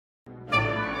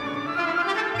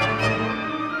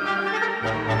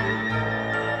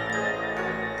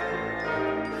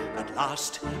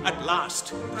at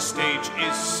last, the stage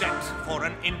is set for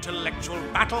an intellectual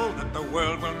battle that the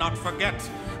world will not forget.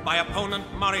 My opponent,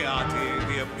 Moriarty,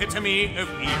 the epitome of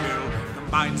evil,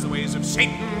 combines the ways of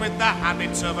Satan with the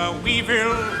habits of a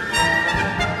weevil.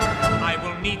 I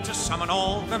will need to summon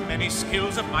all the many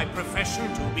skills of my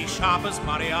profession to be sharp as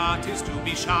Moriarty's, to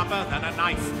be sharper than a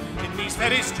knife. In these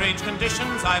very strange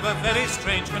conditions, I've a very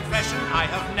strange confession. I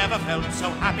have never felt so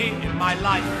happy in my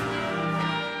life.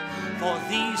 For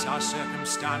these are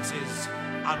circumstances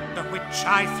under which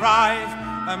I thrive.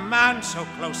 A man so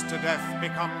close to death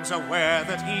becomes aware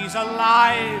that he's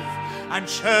alive. And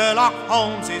Sherlock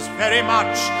Holmes is very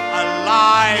much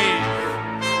alive.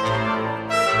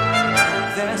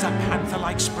 There's a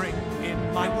panther-like spring in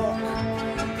my walk.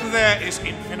 There is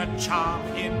infinite charm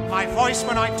in my voice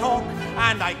when I talk.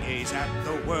 And I gaze at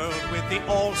the world with the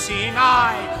all-seeing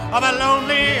eye of a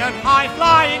lonely and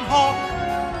high-flying hawk.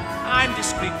 I'm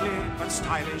discreetly but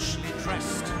stylishly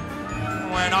dressed.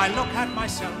 When I look at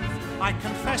myself, I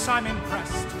confess I'm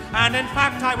impressed. And in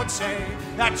fact, I would say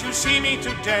that you see me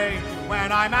today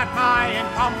when I'm at my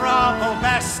incomparable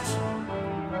best.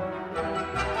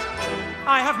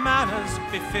 I have manners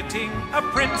befitting a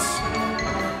prince.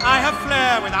 I have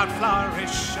flair without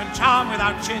flourish and charm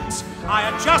without chintz. I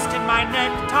adjusted my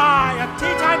necktie at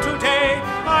tea time today.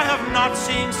 I have not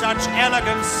seen such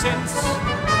elegance since.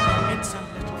 It's a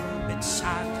little bit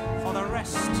sad for the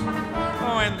rest.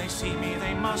 When they see me,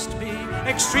 they must be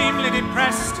extremely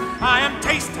depressed. I am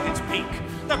tasting its peak,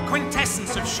 the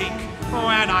quintessence of chic,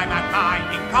 when I'm at my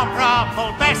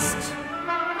incomparable best.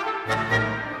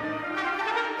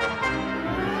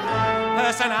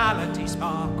 Personality,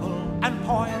 sparkle, and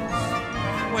poise,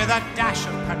 with a dash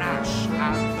of panache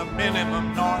and the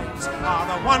minimum noise, are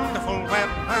the wonderful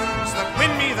weapons that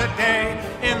win me the day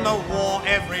in the war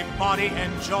everybody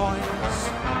enjoys.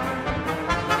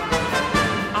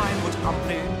 I would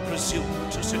humbly presume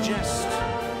to suggest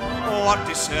what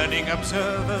discerning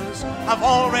observers have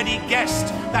already guessed,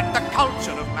 that the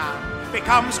culture of man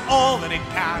becomes all that it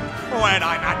can when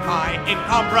I'm at my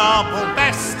incomparable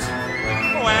best.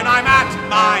 When I'm at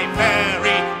my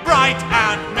very bright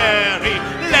and merry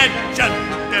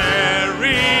legendary